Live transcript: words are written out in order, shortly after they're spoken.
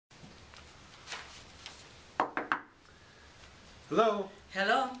Hello?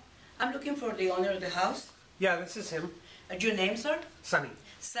 Hello, I'm looking for the owner of the house. Yeah, this is him. Your name, sir? Sunny.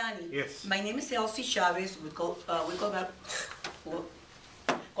 Sunny. Yes. My name is Elsy Chavez. We call that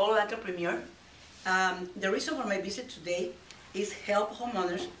entrepreneur. The reason for my visit today is help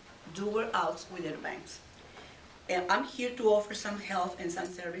homeowners do workouts with their banks. And I'm here to offer some help and some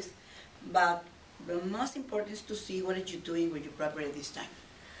service, but the most important is to see what are you doing with your property at this time.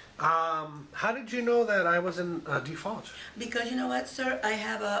 How did you know that I was in default? Because you know what, sir, I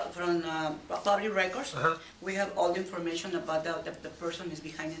have from public records, we have all the information about the person is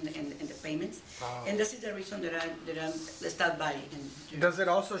behind in the payments, and this is the reason that I'm start by. Does it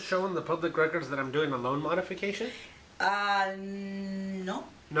also show in the public records that I'm doing a loan modification? No.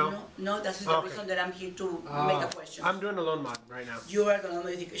 No, that's the reason that I'm here to make a question. I'm doing a loan mod right now. You are doing a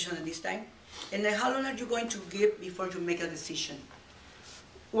modification at this time, and then how long are you going to give before you make a decision?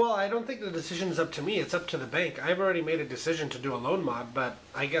 Well, I don't think the decision is up to me. It's up to the bank. I've already made a decision to do a loan mod, but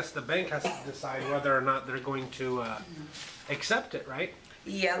I guess the bank has to decide whether or not they're going to accept it, right?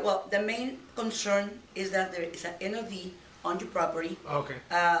 Yeah, well, the main concern is that there is an NOD on your property. Okay.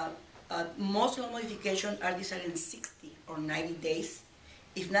 Most loan modifications are decided in 60 or 90 days.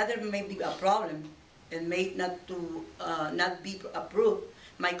 If not, there may be a problem and may not be approved.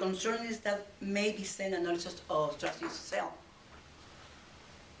 My concern is that maybe send a notice of trustee sale.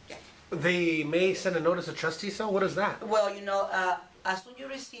 They may send a notice of trustee sale? What is that? Well, you know, as soon as you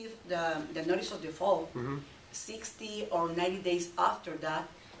receive the notice of default, 60 or 90 days after that,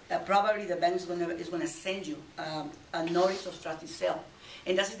 probably the bank is gonna send you a notice of trustee sale.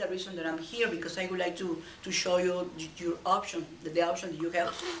 And that is the reason that I'm here, because I would like to show you your option, the option that you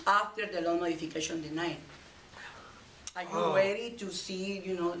have after the loan modification denied. Are you ready to see,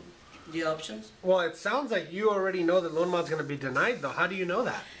 you know, the options? Well, it sounds like you already know that loan mod's going to be denied, though. How do you know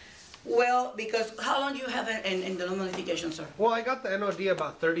that? Well, because how long do you have in the loan modification, sir? Well, I got the NOD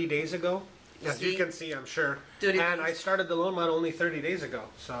about 30 days ago. As you can see, I'm sure. And I started the loan mod only 30 days ago,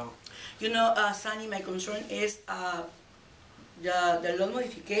 so. You know, Sunny, my concern is the loan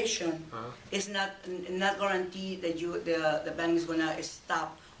modification is not guaranteed that the bank is gonna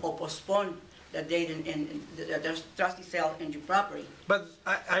stop or postpone the date and the trustee sale in your property. But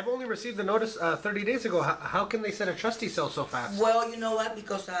I've only received the notice 30 days ago. How can they set a trustee sale so fast? Well, you know what?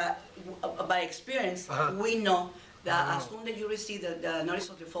 Because by experience, we know that as soon as you receive the notice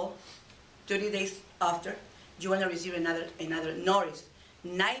of default, 30 days after, you want to receive another notice.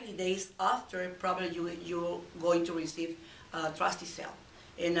 90 days after, probably you're going to receive a trustee sale.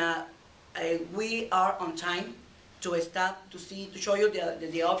 And we are on time to start to show you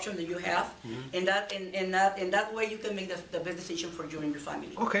the option that you have, and that way you can make the best decision for you and your family.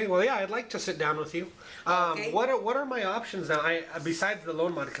 Okay, well, yeah, I'd like to sit down with you. Okay. What are my options now? Besides the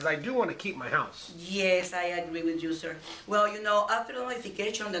loan mod, because I do want to keep my house. Yes, I agree with you, sir. Well, you know, after the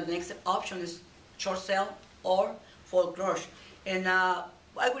modification, the next option is short sale or foreclosure, and I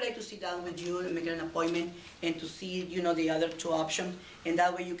would like to sit down with you and make an appointment and to see, you know, the other two options, and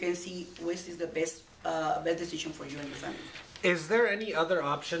that way you can see which is the best decision for you and your family. Is there any other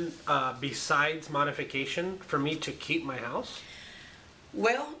option besides modification for me to keep my house?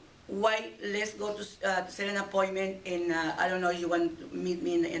 Well, let's go to set an appointment, and I don't know if you want to meet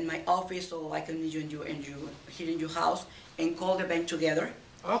me in my office, so I can meet you here in your house and call the bank together.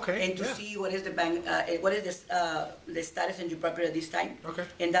 Okay. And to see what is the bank, what is the status in your property at this time. Okay.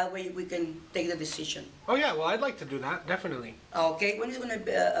 And that way we can take the decision. Oh yeah, well I'd like to do that, definitely. Okay, when is going to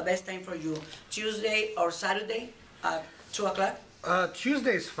be a best time for you? Tuesday or Saturday at 2 o'clock?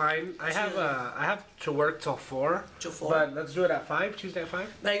 Tuesday's fine. I have to work till 4. Till 4. But let's do it at 5. Tuesday at 5.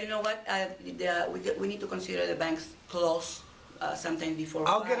 But you know what? We need to consider the banks close sometime before.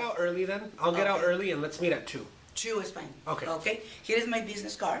 I'll 5. get out early then. I'll get out early and let's meet at 2. 2 is fine. Okay. Okay. Here is my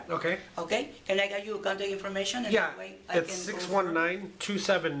business card. Okay. Okay. Can I get you contact information? And Yeah. that way It's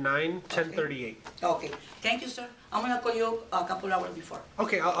 619-279-1038. Okay. Thank you, sir. I'm gonna call you a couple hours before.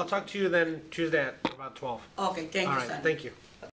 Okay. I'll talk to you then Tuesday at about 12. Okay. Thank you, All right. sir. Thank you.